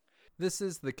This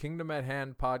is the Kingdom at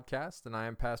Hand podcast, and I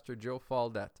am Pastor Joe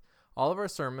Faldette. All of our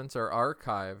sermons are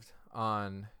archived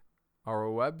on our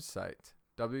website,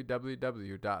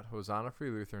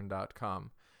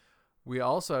 www.hosannafreelutheran.com. We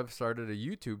also have started a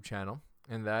YouTube channel,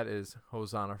 and that is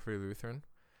Hosanna Free Lutheran,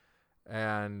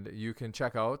 and you can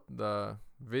check out the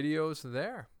videos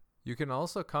there. You can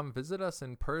also come visit us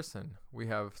in person. We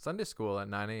have Sunday school at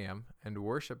 9 a.m. and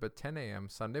worship at 10 a.m.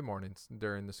 Sunday mornings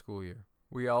during the school year.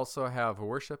 We also have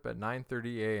worship at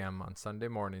 9:30 a.m. on Sunday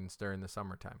mornings during the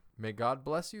summertime. May God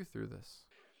bless you through this.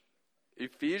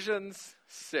 Ephesians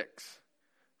 6,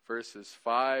 verses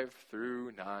 5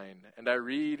 through 9. And I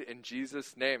read in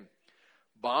Jesus' name,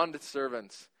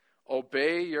 Bondservants,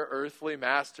 obey your earthly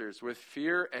masters with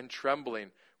fear and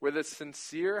trembling, with a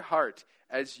sincere heart,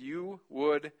 as you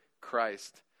would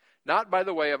Christ. Not by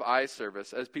the way of eye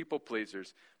service, as people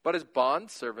pleasers, but as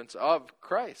bondservants of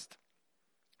Christ,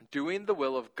 doing the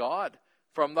will of God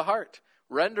from the heart,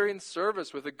 rendering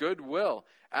service with a good will,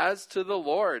 as to the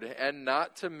Lord and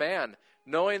not to man,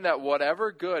 knowing that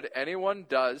whatever good anyone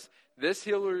does, this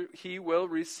he will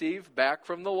receive back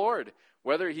from the Lord,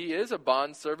 whether he is a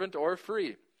bondservant or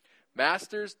free.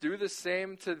 Masters, do the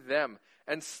same to them,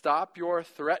 and stop your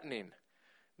threatening,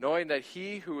 knowing that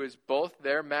he who is both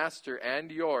their master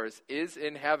and yours is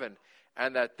in heaven,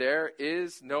 and that there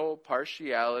is no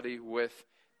partiality with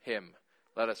him.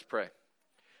 Let us pray.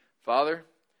 Father,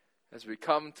 as we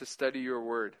come to study your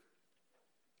word,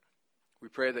 we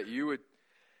pray that you would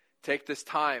take this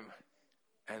time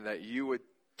and that you would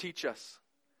teach us,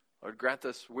 Lord, grant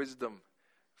us wisdom.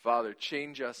 Father,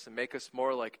 change us and make us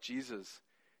more like Jesus.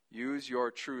 Use your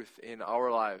truth in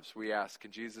our lives, we ask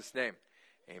in Jesus' name.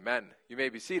 Amen. You may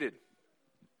be seated.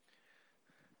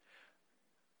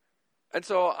 And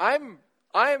so I'm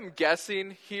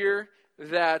guessing here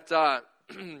that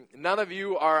none of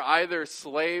you are either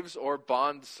slaves or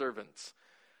bond servants.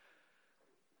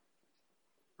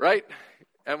 Right?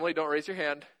 Emily, don't raise your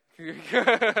hand.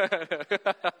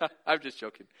 I'm just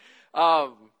joking.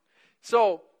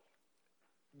 So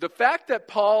the fact that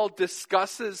Paul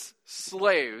discusses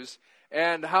slaves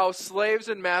and how slaves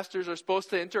and masters are supposed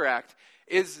to interact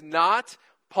is not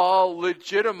Paul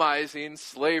legitimizing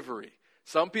slavery.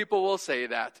 Some people will say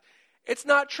that. It's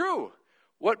not true.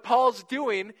 What Paul's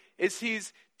doing is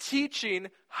he's teaching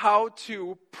how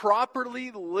to properly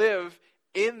live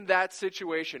in that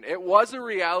situation. It was a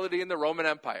reality in the Roman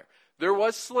Empire. There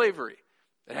was slavery.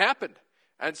 It happened.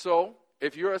 And so,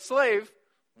 if you're a slave,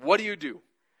 what do you do?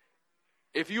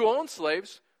 If you own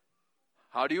slaves,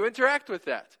 how do you interact with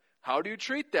that? How do you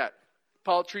treat that?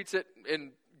 Paul treats it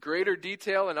in greater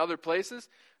detail in other places,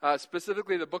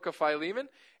 specifically the book of Philemon.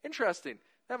 Interesting.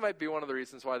 That might be one of the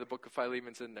reasons why the book of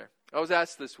Philemon's in there. I was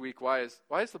asked this week, why is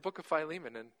the book of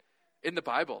Philemon in the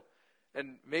Bible?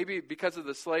 And maybe because of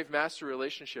the slave-master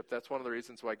relationship, that's one of the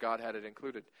reasons why God had it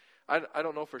included. I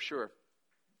don't know for sure.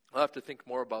 I'll have to think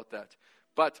more about that.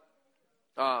 But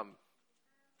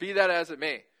be that as it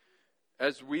may,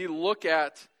 as we look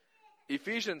at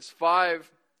Ephesians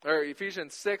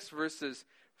 6, verses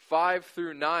 5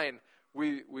 through 9,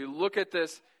 we look at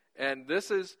this, and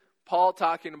this is Paul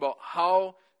talking about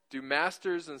how do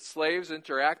masters and slaves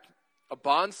interact. A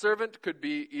bondservant could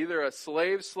be either a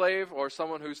slave, or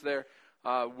someone who's there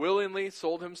willingly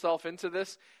sold himself into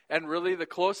this. And really the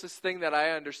closest thing that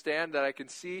I understand that I can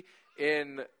see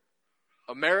in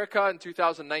America in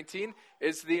 2019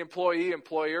 is the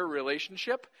employee-employer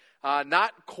relationship.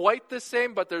 Not quite the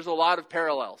same, but there's a lot of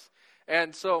parallels.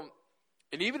 And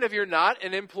even if you're not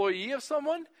an employee of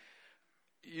someone,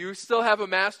 you still have a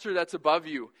master that's above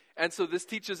you. And so this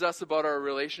teaches us about our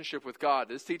relationship with God.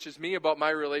 This teaches me about my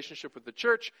relationship with the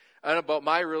church, and about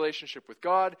my relationship with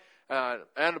God,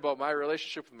 and about my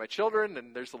relationship with my children.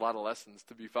 And there's a lot of lessons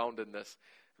to be found in this.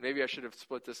 Maybe I should have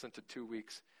split this into 2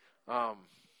 weeks. That's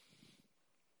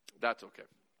okay.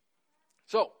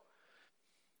 So,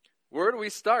 where do we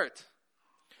start?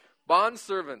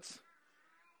 Bondservants,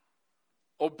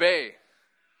 obey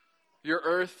your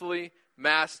earthly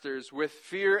masters with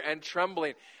fear and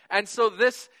trembling. And so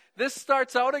this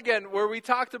starts out again where we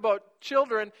talked about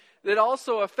children. That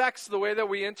also affects the way that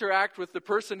we interact with the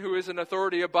person who is an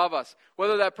authority above us,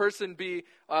 whether that person be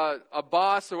a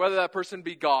boss or whether that person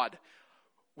be God.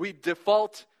 We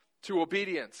default to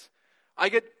obedience. I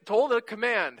get told a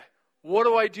command.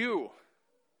 What do?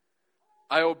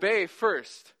 I obey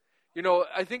first.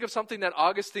 I think of something that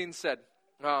Augustine said.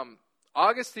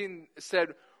 Augustine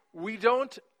said, we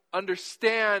don't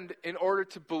understand in order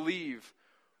to believe.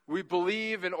 We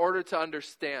believe in order to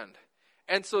understand.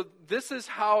 And so this is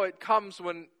how it comes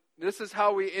this is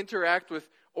how we interact with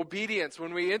obedience,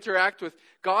 when we interact with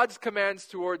God's commands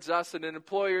towards us and an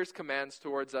employer's commands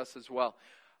towards us as well.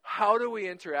 How do we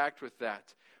interact with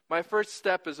that? My first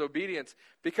step is obedience,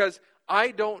 because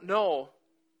I don't know,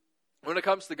 when it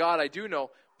comes to God, I do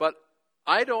know, but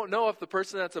I don't know if the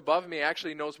person that's above me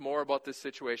actually knows more about this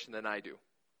situation than I do.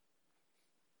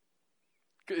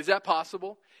 Is that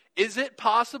possible? Is it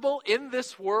possible in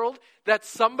this world that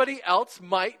somebody else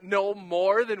might know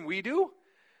more than we do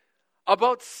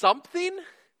about something?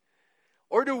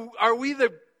 Or are we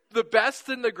the best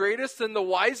and the greatest and the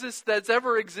wisest that's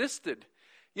ever existed?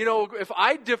 You know, if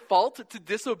I default to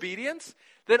disobedience,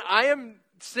 then I am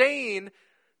saying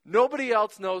nobody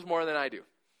else knows more than I do.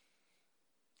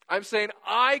 I'm saying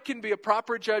I can be a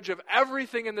proper judge of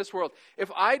everything in this world.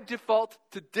 If I default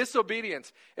to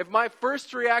disobedience, if my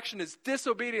first reaction is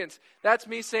disobedience, that's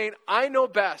me saying I know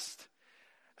best,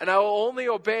 and I will only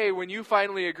obey when you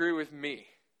finally agree with me.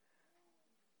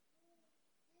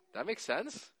 That makes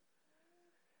sense?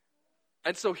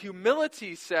 And so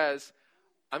humility says,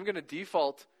 I'm going to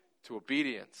default to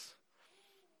obedience,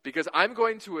 because I'm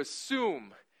going to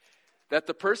assume that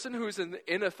the person who's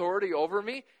in authority over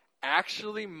me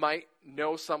actually might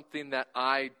know something that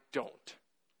I don't.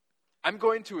 I'm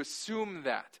going to assume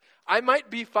that. I might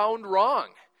be found wrong,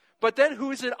 but then who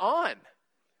is it on?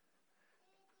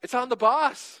 It's on the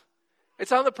boss.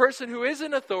 It's on the person who is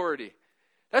in authority.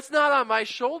 That's not on my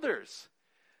shoulders.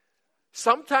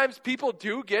 Sometimes people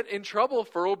do get in trouble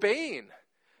for obeying,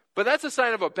 but that's a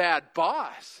sign of a bad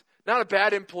boss, not a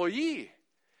bad employee.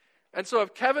 And so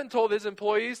if Kevin told his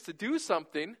employees to do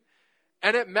something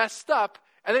and it messed up,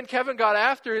 and then Kevin got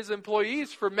after his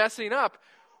employees for messing up,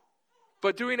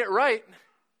 but doing it right,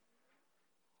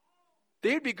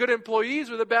 they'd be good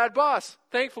employees with a bad boss.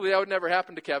 Thankfully, that would never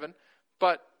happen to Kevin.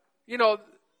 But, you know,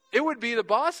 it would be the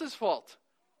boss's fault,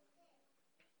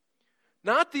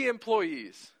 not the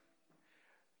employees.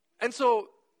 And so,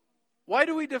 why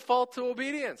do we default to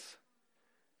obedience?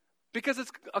 Because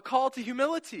it's a call to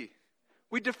humility.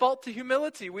 We default to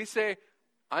humility. We say,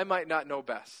 I might not know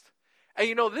best. And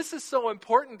you know, this is so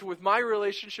important with my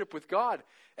relationship with God.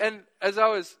 And as I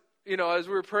was, as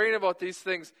we were praying about these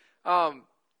things,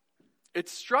 it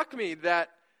struck me that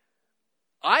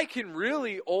I can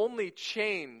really only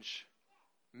change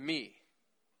me.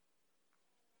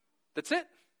 That's it.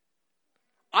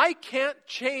 I can't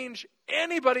change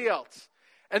anybody else.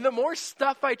 And the more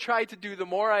stuff I try to do, the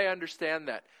more I understand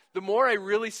that. The more I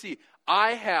really see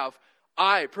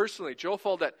I personally, Joe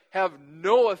Faldet, have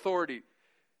no authority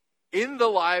in the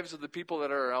lives of the people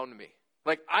that are around me.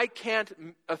 Like, I can't,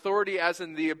 authority as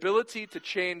in the ability to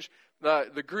change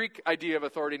the Greek idea of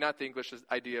authority, not the English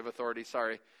idea of authority,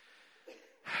 sorry.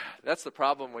 That's the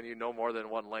problem when you know more than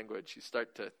one language. You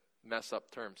start to mess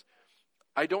up terms.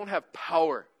 I don't have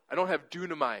power. I don't have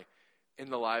dunamai in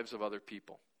the lives of other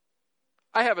people.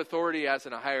 I have authority as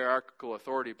in a hierarchical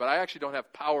authority, but I actually don't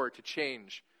have power to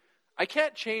change. I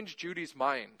can't change Judy's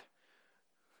mind.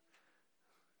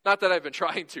 Not that I've been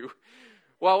trying to.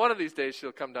 Well, one of these days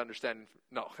she'll come to understand.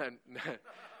 No.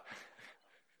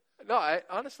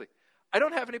 Honestly, I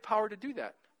don't have any power to do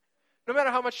that. No matter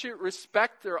how much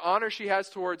respect or honor she has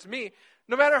towards me,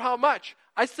 no matter how much,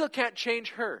 I still can't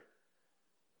change her.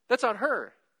 That's on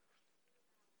her.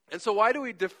 And so why do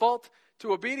we default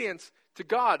to obedience to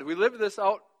God? We live this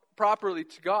out properly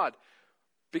to God.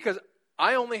 Because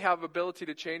I only have ability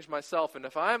to change myself. And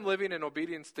if I'm living in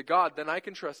obedience to God, then I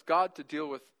can trust God to deal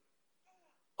with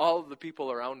all of the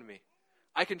people around me.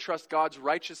 I can trust God's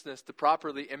righteousness to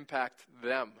properly impact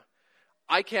them.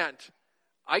 I can't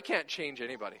change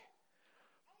anybody.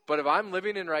 But if I'm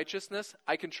living in righteousness,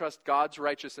 I can trust God's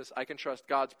righteousness. I can trust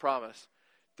God's promise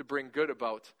to bring good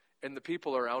about in the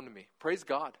people around me. Praise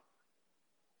God.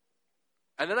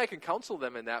 And then I can counsel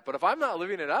them in that. But if I'm not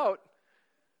living it out,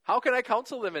 how can I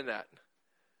counsel them in that?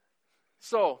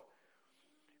 So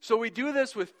we do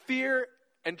this with fear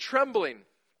and trembling,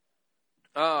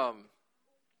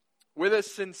 with a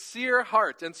sincere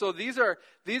heart. And so these are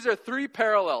three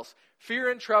parallels.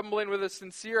 Fear and trembling with a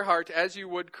sincere heart, as you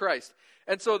would Christ.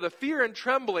 And so the fear and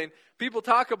trembling, people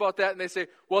talk about that and they say,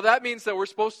 well, that means that we're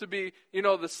supposed to be,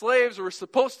 the slaves were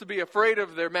supposed to be afraid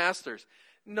of their masters.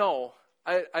 No,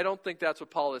 I don't think that's what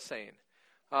Paul is saying.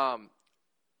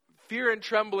 Fear and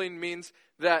trembling means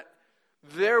that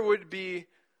there would be,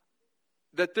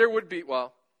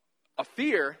 a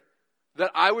fear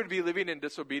that I would be living in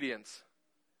disobedience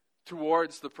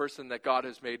towards the person that God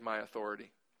has made my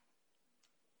authority.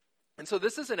 And so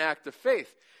this is an act of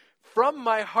faith from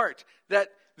my heart, that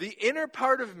the inner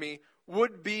part of me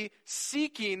would be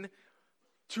seeking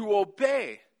to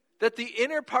obey, that the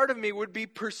inner part of me would be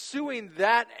pursuing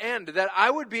that end, that I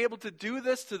would be able to do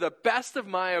this to the best of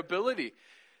my ability,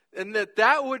 and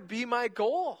that would be my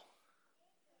goal.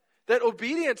 That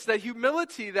obedience, that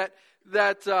humility, that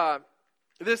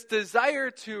this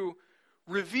desire to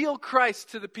reveal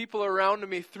Christ to the people around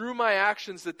me through my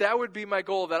actions, that would be my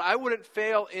goal, that I wouldn't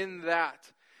fail in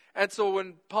that. And so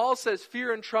when Paul says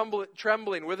fear and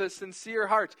trembling with a sincere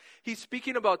heart, he's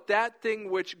speaking about that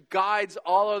thing which guides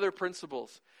all other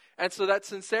principles. And so that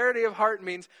sincerity of heart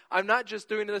means I'm not just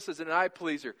doing this as an eye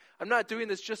pleaser. I'm not doing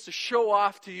this just to show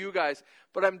off to you guys,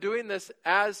 but I'm doing this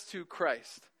as to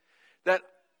Christ. That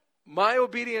my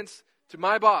obedience to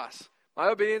my boss, my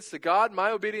obedience to God,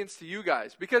 my obedience to you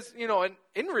guys. Because,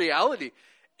 in reality,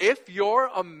 if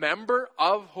you're a member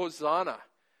of Hosanna,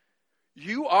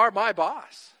 you are my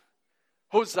boss.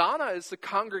 Hosanna is the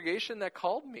congregation that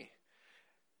called me.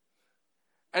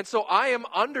 And so I am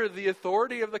under the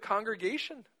authority of the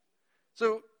congregation.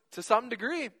 So to some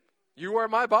degree, you are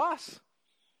my boss.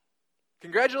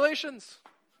 Congratulations.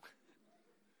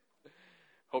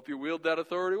 Hope you wield that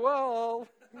authority well.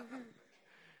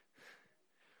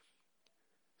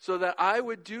 So that I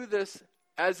would do this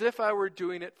as if I were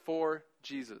doing it for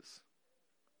Jesus.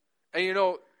 And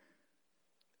to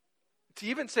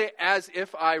even say as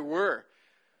if I were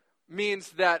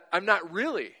means that I'm not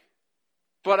really,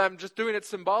 but I'm just doing it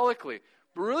symbolically.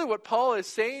 But really what Paul is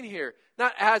saying here,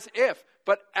 not as if,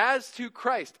 but as to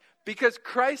Christ. Because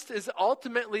Christ is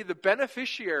ultimately the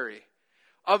beneficiary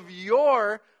of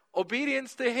your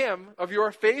obedience to him, of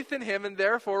your faith in him, and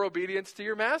therefore obedience to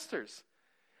your masters.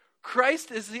 Christ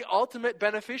is the ultimate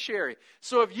beneficiary.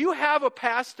 So if you have a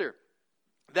pastor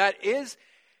that is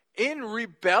in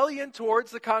rebellion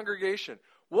towards the congregation,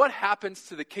 what happens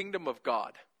to the kingdom of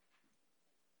God?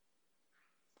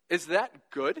 Is that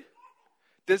good?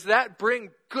 Does that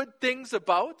bring good things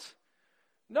about?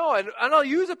 No, and I'll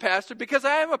use a pastor because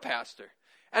I am a pastor.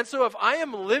 And so if I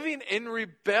am living in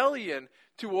rebellion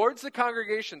towards the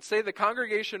congregation, say the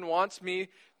congregation wants me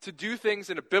to do things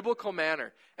in a biblical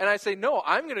manner, and I say, no,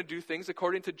 I'm going to do things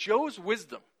according to Joe's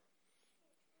wisdom,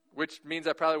 which means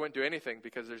I probably wouldn't do anything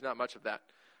because there's not much of that.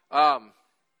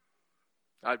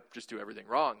 I'd just do everything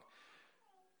wrong.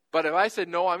 But if I said,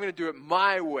 no, I'm going to do it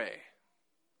my way,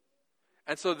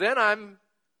 and so then I'm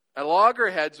at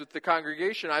loggerheads with the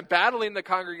congregation, I'm battling the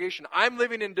congregation, I'm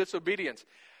living in disobedience,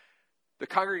 the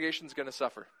congregation's going to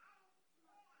suffer.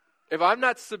 If I'm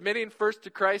not submitting first to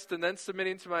Christ and then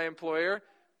submitting to my employer,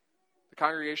 the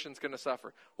congregation's going to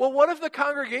suffer. Well, what if the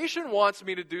congregation wants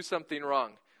me to do something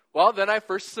wrong? Well, then I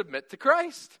first submit to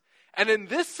Christ. And in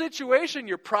this situation,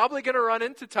 you're probably going to run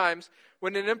into times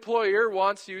when an employer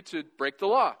wants you to break the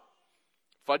law,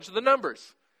 fudge the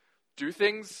numbers, do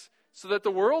things so that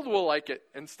the world will like it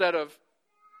instead of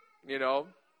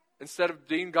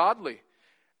being godly.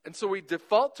 And so we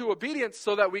default to obedience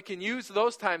so that we can use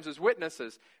those times as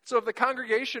witnesses. So if the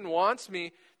congregation wants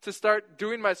me to start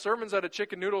doing my sermons out of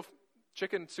chicken noodle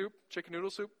soup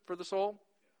for the soul,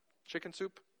 chicken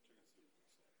soup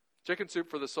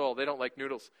for the soul. They don't like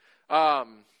noodles.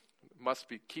 Must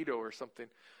be keto or something.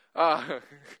 Got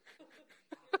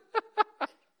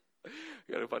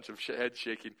a bunch of head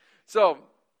shaking. So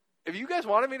if you guys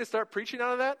wanted me to start preaching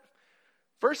out of that,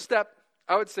 first step,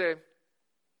 I would say,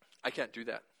 I can't do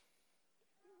that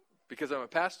because I'm a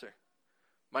pastor.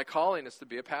 My calling is to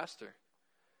be a pastor.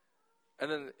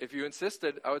 And then if you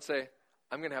insisted, I would say,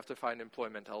 I'm going to have to find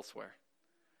employment elsewhere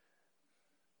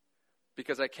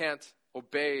because I can't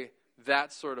obey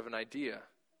that sort of an idea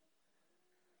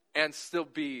and still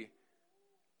be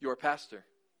your pastor.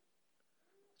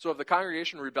 So if the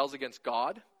congregation rebels against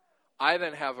God, I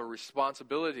then have a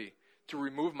responsibility to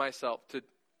remove myself, to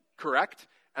correct,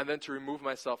 and then to remove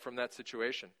myself from that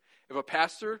situation. If a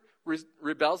pastor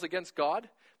rebels against God,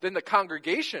 then the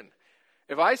congregation,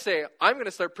 if I say, I'm going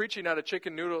to start preaching out of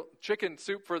chicken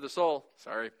soup for the soul,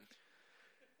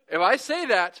 if I say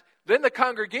that, then the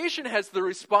congregation has the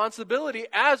responsibility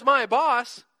as my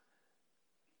boss,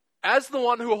 as the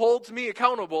one who holds me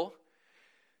accountable,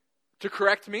 to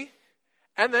correct me,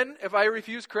 and then if I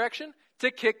refuse correction,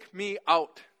 to kick me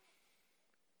out.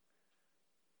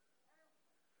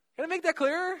 Can I make that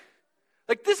clearer?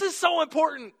 This is so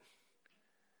important.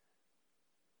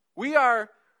 We are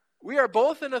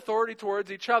both in authority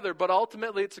towards each other, but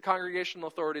ultimately it's a congregational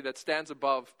authority that stands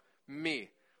above me.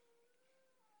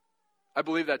 I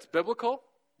believe that's biblical.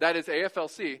 That is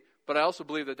AFLC, but I also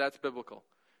believe that that's biblical.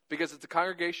 Because it's a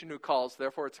congregation who calls,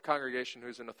 therefore it's a congregation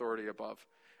who's in authority above.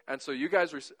 And so you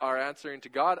guys are answering to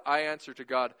God, I answer to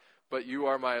God, but you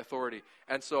are my authority.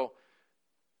 And so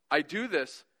I do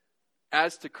this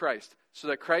as to Christ, so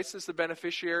that Christ is the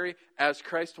beneficiary as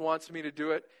Christ wants me to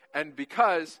do it, and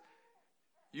because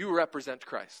you represent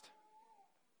Christ.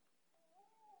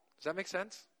 Does that make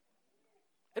sense?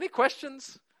 Any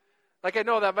questions? Like, I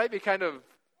know that might be kind of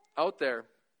out there.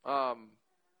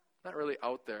 Not really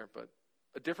out there, but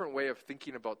a different way of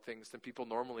thinking about things than people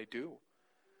normally do.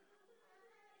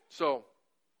 So,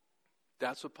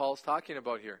 that's what Paul's talking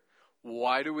about here.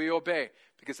 Why do we obey?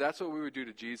 Because that's what we would do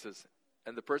to Jesus.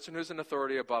 And the person who's in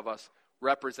authority above us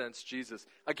represents Jesus.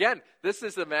 Again, this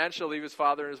is the man shall leave his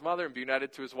father and his mother and be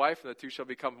united to his wife, and the two shall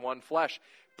become one flesh.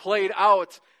 Played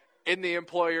out in the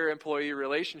employer-employee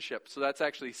relationship. So that's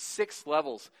actually 6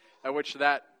 levels at which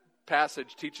that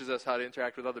passage teaches us how to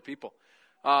interact with other people.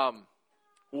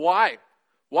 Why?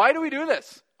 Why do we do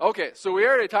this? Okay, so we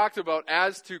already talked about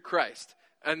as to Christ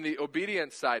and the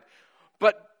obedience side.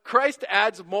 But Christ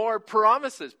adds more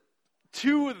promises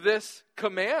to this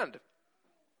command.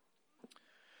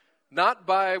 Not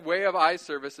by way of eye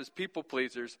service as people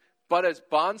pleasers, but as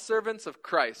bondservants of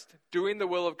Christ, doing the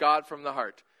will of God from the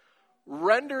heart,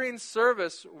 rendering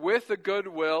service with a good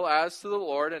will as to the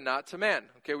Lord and not to man.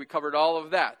 Okay, we covered all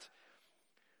of that.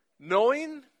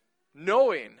 Knowing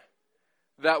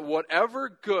that whatever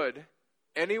good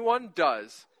anyone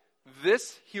does,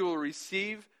 this he will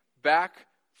receive back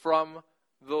from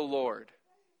the Lord.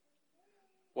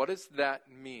 What does that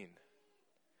mean?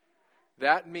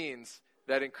 That means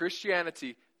that in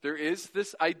Christianity, there is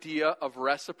this idea of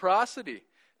reciprocity.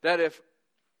 That if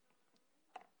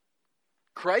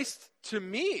Christ to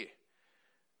me,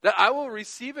 that I will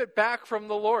receive it back from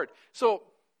the Lord. So,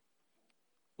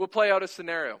 we'll play out a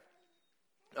scenario.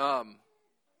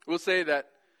 We'll say that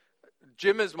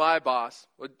Jim is my boss,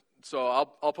 so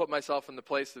I'll put myself in the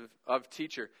place of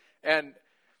teacher. And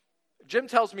Jim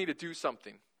tells me to do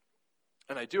something,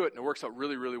 and I do it, and it works out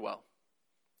really, really well.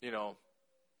 You know,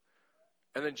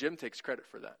 and then Jim takes credit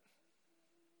for that.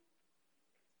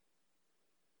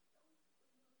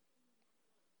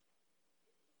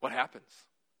 What happens?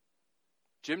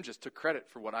 Jim just took credit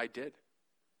for what I did.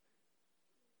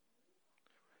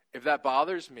 If that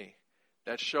bothers me,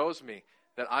 that shows me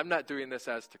that I'm not doing this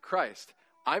as to Christ.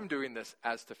 I'm doing this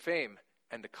as to fame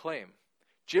and acclaim.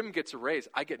 Jim gets a raise.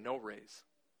 I get no raise.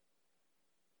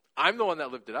 I'm the one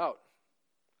that lived it out.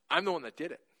 I'm the one that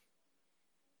did it.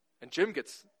 And Jim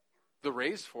gets the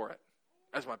raise for it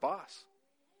as my boss.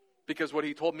 Because what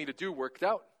he told me to do worked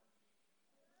out.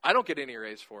 I don't get any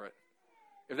raise for it.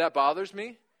 If that bothers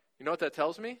me, you know what that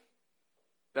tells me?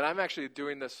 That I'm actually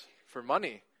doing this for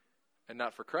money and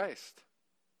not for Christ.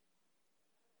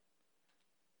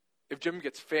 If Jim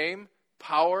gets fame,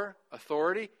 power,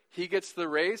 authority, he gets the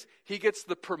raise, he gets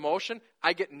the promotion,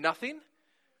 I get nothing.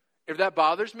 If that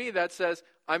bothers me, that says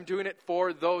I'm doing it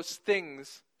for those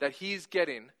things that he's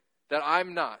getting that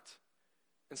I'm not,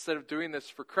 instead of doing this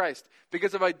for Christ.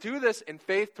 Because if I do this in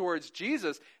faith towards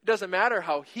Jesus, it doesn't matter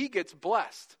how he gets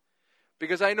blessed.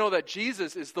 Because I know that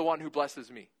Jesus is the one who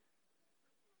blesses me.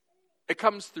 It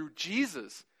comes through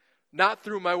Jesus, not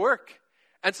through my work.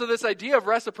 And so this idea of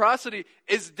reciprocity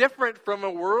is different from a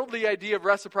worldly idea of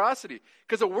reciprocity.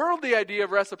 Because a worldly idea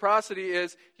of reciprocity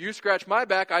is, you scratch my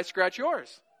back, I scratch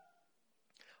yours.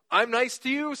 I'm nice to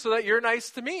you so that you're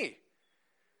nice to me.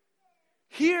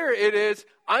 Here it is,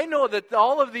 I know that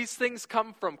all of these things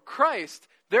come from Christ,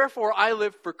 therefore I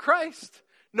live for Christ,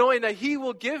 knowing that he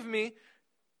will give me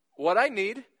what I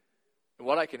need and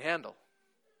what I can handle.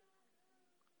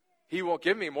 He won't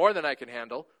give me more than I can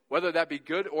handle, whether that be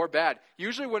good or bad.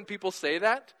 Usually when people say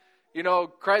that, you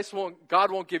know,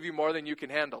 God won't give you more than you can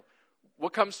handle.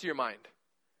 What comes to your mind?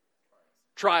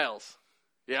 Trials.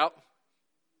 Yep.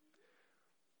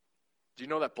 Do you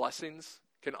know that blessings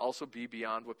can also be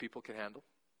beyond what people can handle?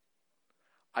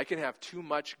 I can have too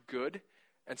much good,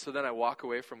 and so then I walk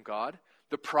away from God.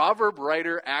 The proverb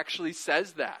writer actually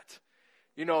says that.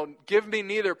 You know, give me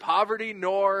neither poverty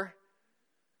nor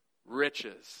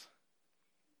riches.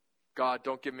 God,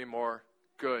 don't give me more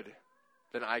good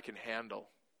than I can handle.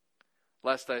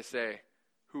 Lest I say,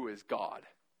 who is God?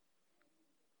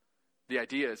 The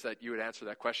idea is that you would answer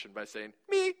that question by saying,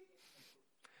 me.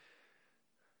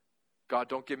 God,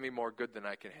 don't give me more good than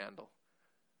I can handle.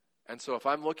 And so if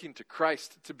I'm looking to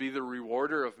Christ to be the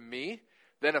rewarder of me,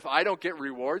 then if I don't get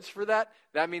rewards for that,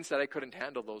 that means that I couldn't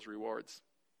handle those rewards.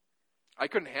 I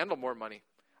couldn't handle more money.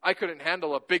 I couldn't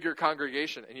handle a bigger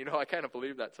congregation. And you know, I kind of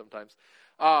believe that sometimes.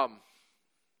 I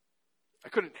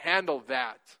couldn't handle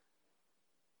that.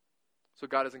 So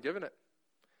God hasn't given it.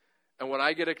 And when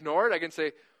I get ignored, I can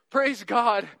say, praise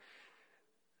God,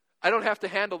 I don't have to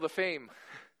handle the fame.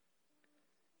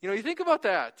 You know, you think about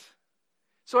that.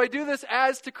 So I do this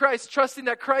as to Christ, trusting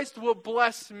that Christ will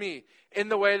bless me in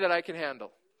the way that I can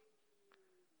handle.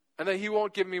 And that he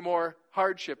won't give me more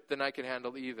hardship than I can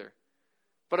handle either.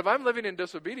 But if I'm living in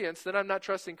disobedience, then I'm not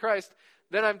trusting Christ.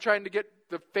 Then I'm trying to get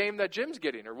the fame that Jim's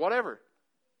getting or whatever.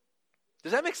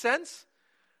 Does that make sense?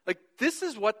 Like, this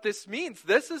is what this means.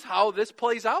 This is how this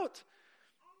plays out.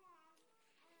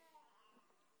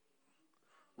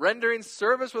 Rendering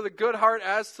service with a good heart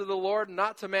as to the Lord,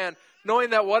 not to man, knowing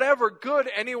that whatever good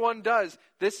anyone does,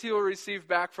 this he will receive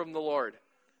back from the Lord.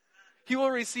 He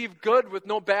will receive good with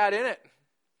no bad in it.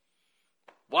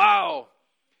 Wow.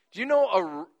 Do you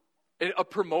know a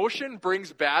promotion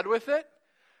brings bad with it?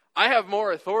 I have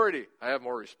more authority. I have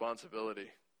more responsibility.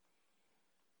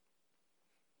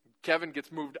 Kevin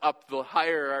gets moved up the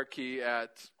hierarchy at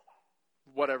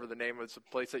whatever the name of the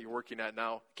place that you're working at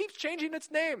now. It keeps changing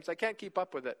its names. I can't keep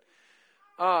up with it.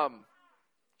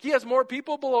 He has more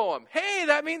people below him. Hey,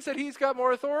 that means that he's got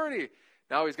more authority.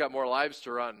 Now he's got more lives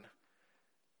to run.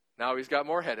 Now he's got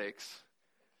more headaches.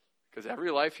 Because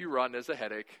every life you run is a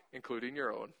headache, including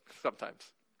your own, sometimes.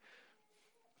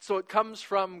 So it comes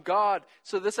from God.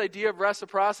 So this idea of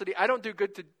reciprocity, I don't do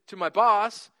good to my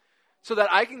boss so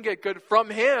that I can get good from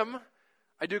him.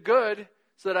 I do good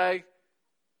so that I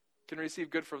can receive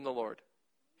good from the Lord.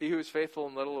 He who is faithful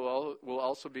in little will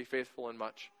also be faithful in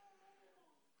much.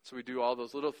 So we do all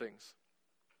those little things.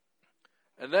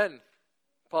 And then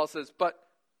Paul says, but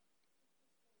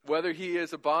whether he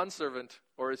is a bondservant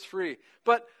or is free.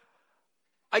 But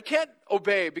I can't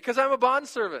obey because I'm a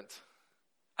bondservant.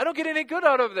 I don't get any good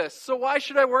out of this, so why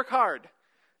should I work hard?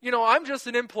 You know, I'm just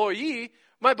an employee.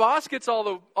 My boss gets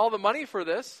all the money for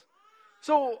this.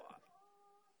 So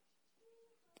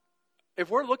if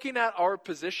we're looking at our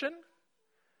position,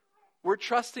 we're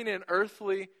trusting in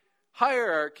earthly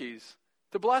hierarchies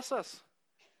to bless us.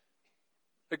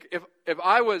 Like if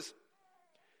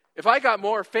I got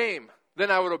more fame,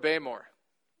 then I would obey more.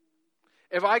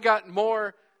 If I got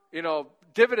more,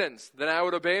 dividends, then I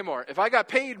would obey more. If I got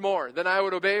paid more, then I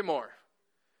would obey more.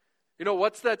 You know,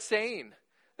 what's that saying?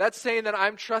 That's saying that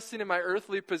I'm trusting in my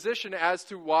earthly position as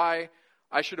to why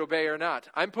I should obey or not.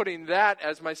 I'm putting that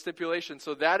as my stipulation.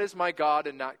 So that is my God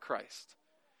and not Christ.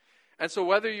 And so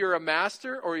whether you're a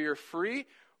master or you're free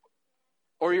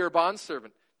or you're a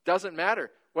bondservant, doesn't matter.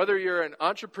 Whether you're an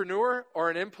entrepreneur or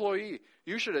an employee,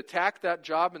 you should attack that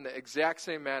job in the exact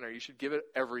same manner. You should give it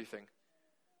everything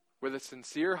with a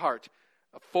sincere heart,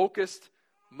 a focused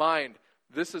mind.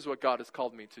 This is what God has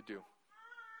called me to do.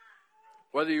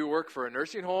 Whether you work for a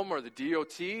nursing home or the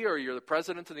DOT or you're the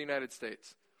president of the United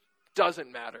States,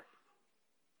 doesn't matter.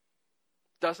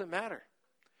 Doesn't matter.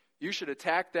 You should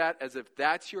attack that as if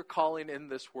that's your calling in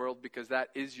this world, because that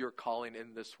is your calling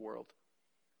in this world.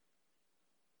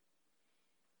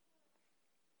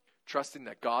 Trusting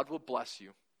that God will bless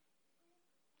you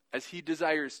as he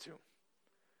desires to.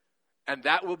 And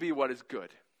that will be what is good.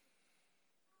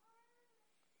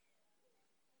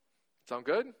 Sound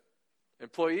good?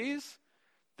 Employees,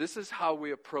 this is how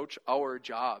we approach our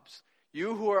jobs.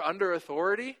 You who are under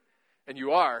authority, and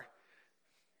you're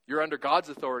under God's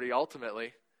authority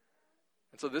ultimately.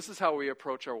 And so this is how we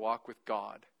approach our walk with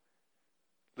God.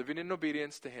 Living in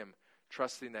obedience to him,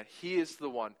 trusting that he is the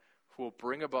one who will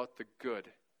bring about the good.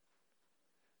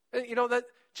 And that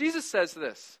Jesus says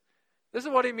this. This is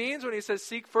what he means when he says,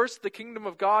 seek first the kingdom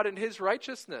of God and his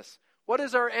righteousness. What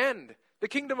is our end? The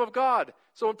kingdom of God.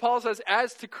 So when Paul says,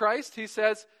 as to Christ, he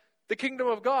says, the kingdom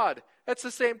of God. That's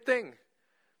the same thing.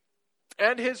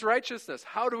 And his righteousness.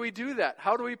 How do we do that?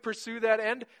 How do we pursue that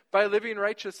end? By living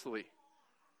righteously.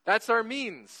 That's our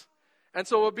means. And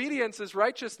so obedience is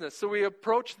righteousness. So we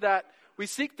approach that. We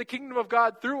seek the kingdom of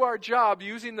God through our job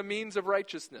using the means of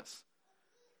righteousness.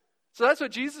 So that's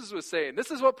what Jesus was saying.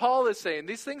 This is what Paul is saying.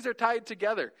 These things are tied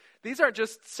together. These aren't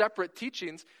just separate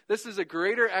teachings. This is a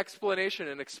greater explanation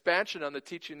and expansion on the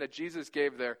teaching that Jesus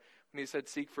gave there when he said,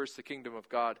 seek first the kingdom of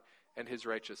God and his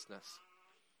righteousness.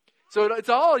 So it's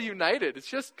all united. It's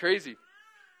just crazy.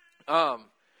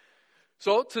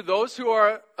 So to those who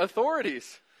are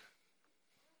authorities,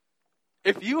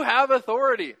 if you have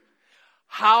authority,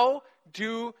 how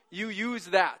do you use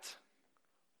that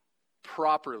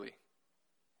properly?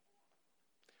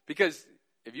 Because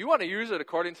if you want to use it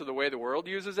according to the way the world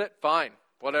uses it, fine,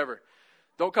 whatever.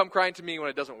 Don't come crying to me when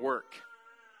it doesn't work.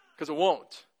 Because it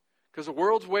won't. Because the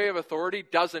world's way of authority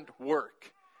doesn't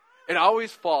work. It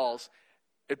always falls.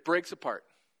 It breaks apart.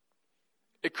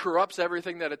 It corrupts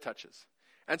everything that it touches.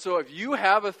 And so if you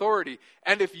have authority,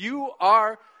 and if you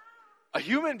are a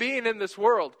human being in this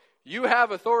world, you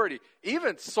have authority.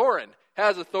 Even Soren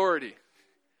has authority.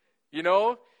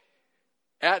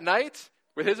 At night,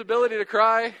 with his ability to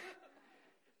cry,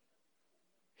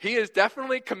 He is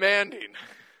definitely commanding.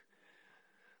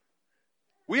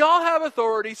 We all have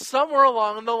authority somewhere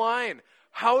along the line.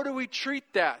 How do we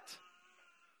treat that?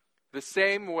 The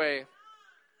same way.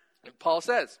 And Paul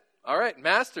says, all right,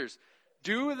 masters,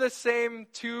 do the same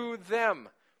to them.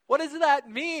 What does that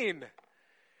mean?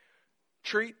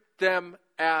 Treat them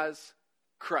as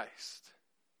Christ.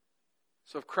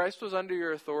 So if Christ was under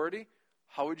your authority,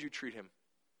 how would you treat him?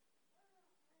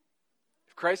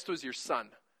 If Christ was your son,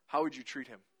 how would you treat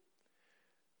him?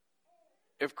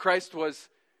 If Christ was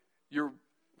your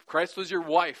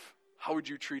wife, how would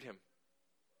you treat him?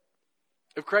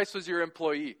 If Christ was your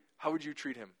employee, how would you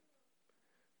treat him?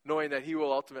 Knowing that he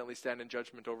will ultimately stand in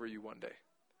judgment over you one day.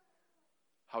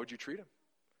 How would you treat him?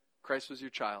 Christ was your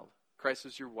child. Christ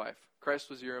was your wife. Christ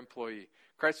was your employee.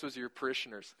 Christ was your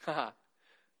parishioners. How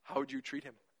would you treat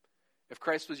him? If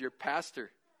Christ was your pastor,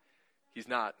 he's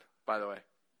not, by the way.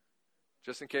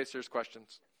 Just in case there's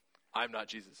questions, I'm not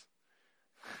Jesus.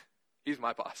 He's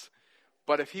my boss.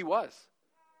 But if he was,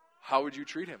 how would you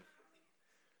treat him?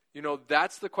 You know,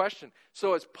 that's the question.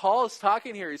 So as Paul is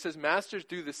talking here, he says, masters,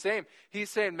 do the same. He's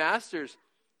saying, masters,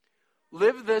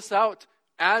 live this out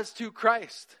as to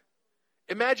Christ.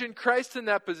 Imagine Christ in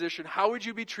that position. How would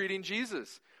you be treating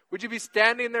Jesus? Would you be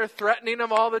standing there threatening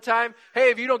him all the time?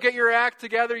 Hey, if you don't get your act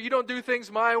together, you don't do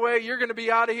things my way, you're going to be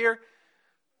out of here.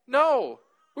 No,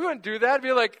 we wouldn't do that. It'd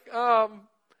be like, I'm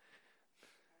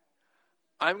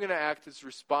going to act as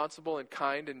responsible and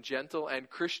kind and gentle and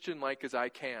Christian-like as I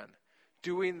can.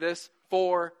 Doing this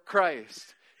for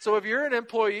Christ. So if you're an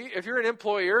employee, if you're an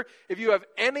employer, if you have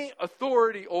any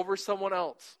authority over someone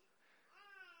else,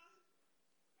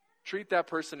 treat that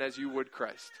person as you would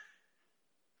Christ.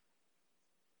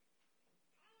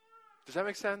 Does that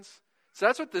make sense? So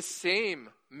that's what the same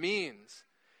means.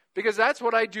 Because that's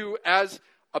what I do as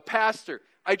a pastor.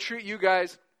 I treat you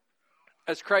guys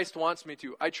as Christ wants me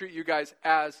to. I treat you guys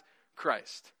as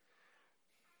Christ.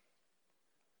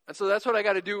 And so that's what I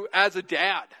got to do as a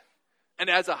dad and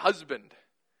as a husband.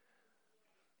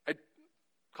 I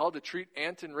called to treat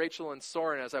Aunt and Rachel and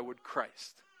Soren as I would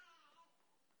Christ.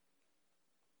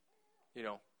 You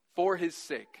know, for his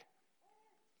sake.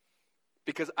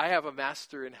 Because I have a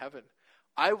master in heaven.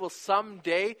 I will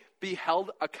someday be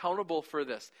held accountable for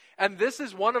this. And this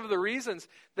is one of the reasons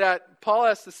that Paul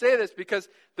has to say this, because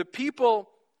the people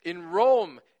in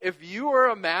Rome, if you were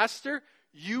a master,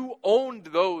 you owned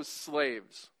those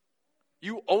slaves.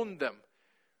 You owned them.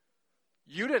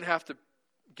 You didn't have to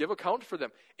give account for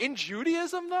them. In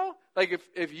Judaism, though, like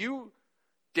if you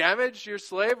damage your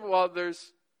slave, well,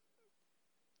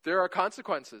 there are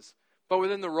consequences. But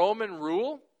within the Roman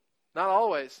rule, not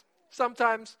always.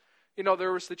 Sometimes, you know,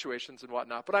 there were situations and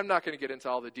whatnot, but I'm not going to get into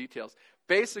all the details.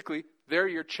 Basically, they're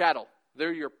your chattel.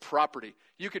 They're your property.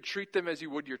 You could treat them as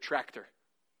you would your tractor,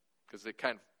 because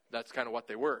that's kind of what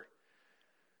they were.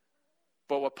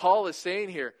 But what Paul is saying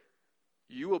here,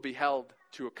 you will be held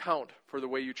to account for the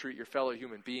way you treat your fellow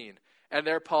human being. And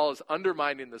there Paul is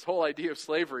undermining this whole idea of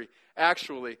slavery,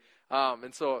 actually.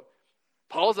 And so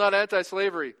Paul's not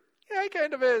anti-slavery. Yeah, he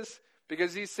kind of is.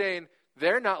 Because he's saying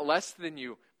they're not less than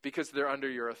you because they're under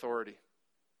your authority.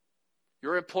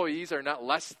 Your employees are not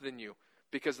less than you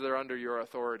because they're under your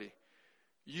authority.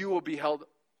 You will be held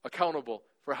accountable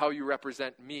for how you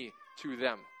represent me to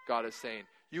them, God is saying.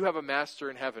 You have a master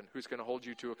in heaven who's going to hold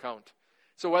you to account.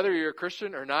 So whether you're a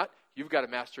Christian or not, you've got a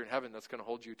master in heaven that's going to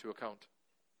hold you to account.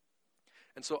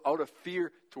 And so out of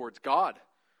fear towards God,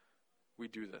 we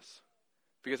do this.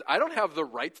 Because I don't have the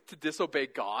right to disobey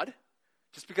God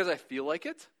just because I feel like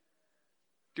it.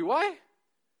 Do I?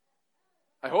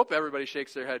 I hope everybody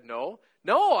shakes their head no.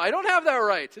 No, I don't have that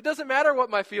right. It doesn't matter what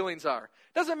my feelings are.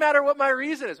 It doesn't matter what my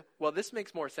reason is. Well, this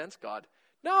makes more sense, God.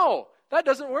 No, that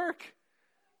doesn't work.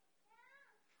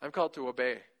 I'm called to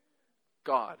obey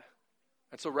God.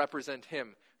 And so represent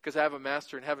him, because I have a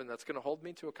master in heaven that's going to hold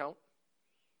me to account.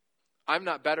 I'm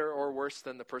not better or worse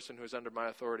than the person who's under my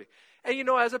authority. And you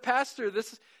know, as a pastor,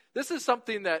 this is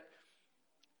something that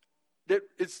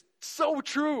is so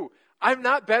true. I'm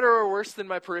not better or worse than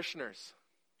my parishioners.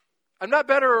 I'm not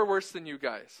better or worse than you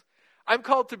guys. I'm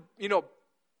called to,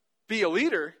 be a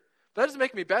leader, but that doesn't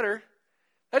make me better.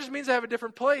 That just means I have a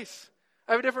different place.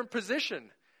 I have a different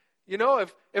position. You know,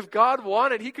 if God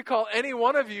wanted, he could call any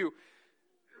one of you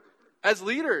as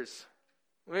leaders.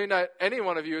 I mean, not any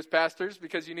one of you as pastors,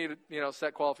 because you need,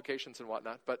 set qualifications and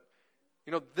whatnot. But,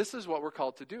 this is what we're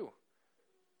called to do.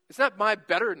 It's not my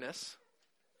betterness.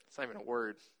 It's not even a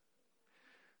word.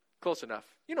 Close enough.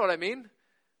 You know what I mean?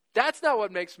 That's not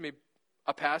what makes me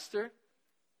a pastor.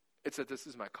 It's that this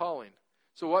is my calling.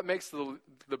 So what makes the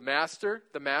master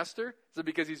the master? Is it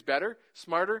because he's better,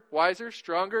 smarter, wiser,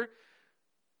 stronger,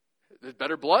 Is it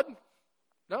better blood?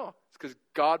 No. It's because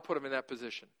God put him in that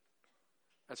position.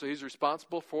 And so he's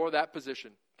responsible for that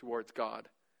position towards God.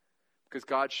 Because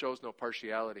God shows no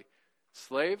partiality.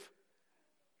 Slave,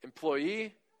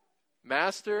 employee,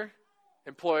 master,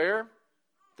 employer,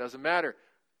 doesn't matter.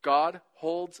 God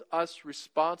holds us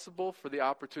responsible for the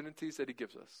opportunities that he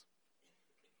gives us.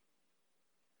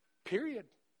 Period.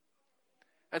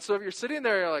 And so if you're sitting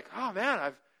there, you're like, oh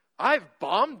man, I've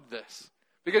bombed this.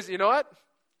 Because you know what?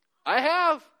 I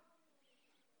have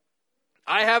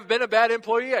been a bad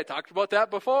employee. I talked about that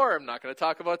before. I'm not going to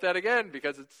talk about that again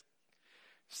because it's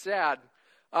sad.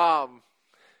 I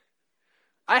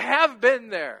have been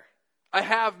there. I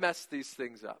have messed these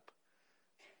things up.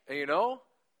 And you know,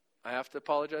 I have to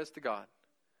apologize to God.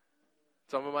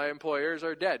 Some of my employers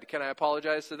are dead. Can I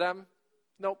apologize to them?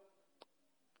 Nope.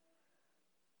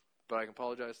 But I can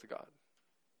apologize to God.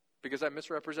 Because I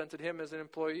misrepresented him as an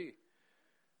employee.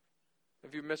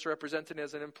 If you misrepresented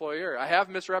as an employer. I have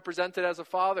misrepresented as a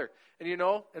father. And you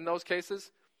know, in those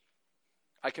cases,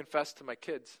 I confess to my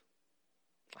kids.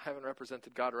 I haven't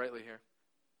represented God rightly here.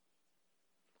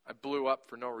 I blew up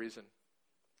for no reason.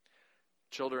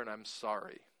 Children, I'm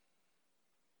sorry.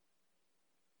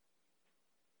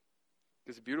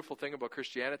 Because the beautiful thing about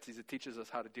Christianity is it teaches us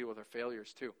how to deal with our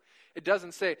failures too. It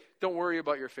doesn't say, don't worry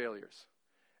about your failures.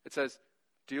 It says,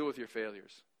 deal with your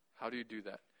failures. How do you do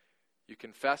that? You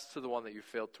confess to the one that you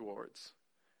failed towards.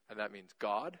 And that means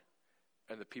God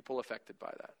and the people affected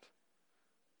by that.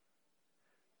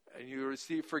 And you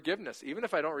receive forgiveness. Even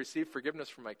if I don't receive forgiveness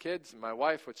from my kids and my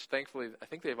wife, which thankfully, I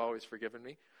think they've always forgiven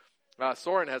me.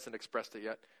 Soren hasn't expressed it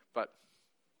yet, but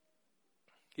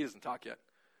he doesn't talk yet.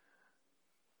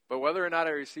 But whether or not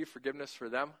I receive forgiveness for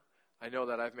them, I know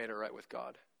that I've made it right with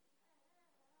God.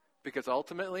 Because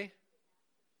ultimately,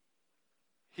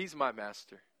 he's my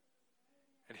master.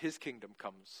 And his kingdom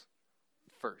comes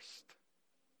first.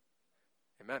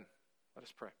 Amen. Let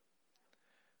us pray.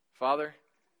 Father,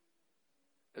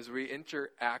 as we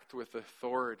interact with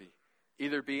authority,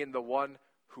 either being the one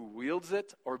who wields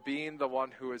it or being the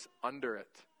one who is under it,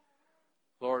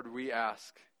 Lord, we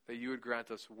ask that you would grant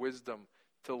us wisdom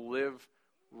to live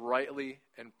rightly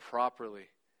and properly.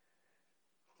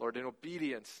 Lord, in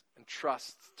obedience and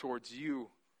trust towards you,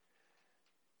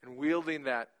 and wielding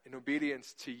that in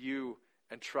obedience to you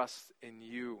and trust in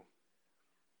you.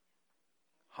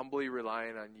 Humbly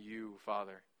relying on you,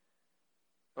 Father.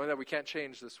 Knowing that we can't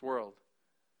change this world,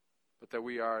 but that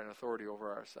we are an authority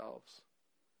over ourselves.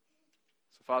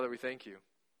 So, Father, we thank you.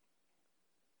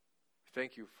 We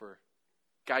thank you for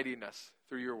guiding us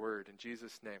through your word. In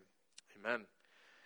Jesus' name, amen.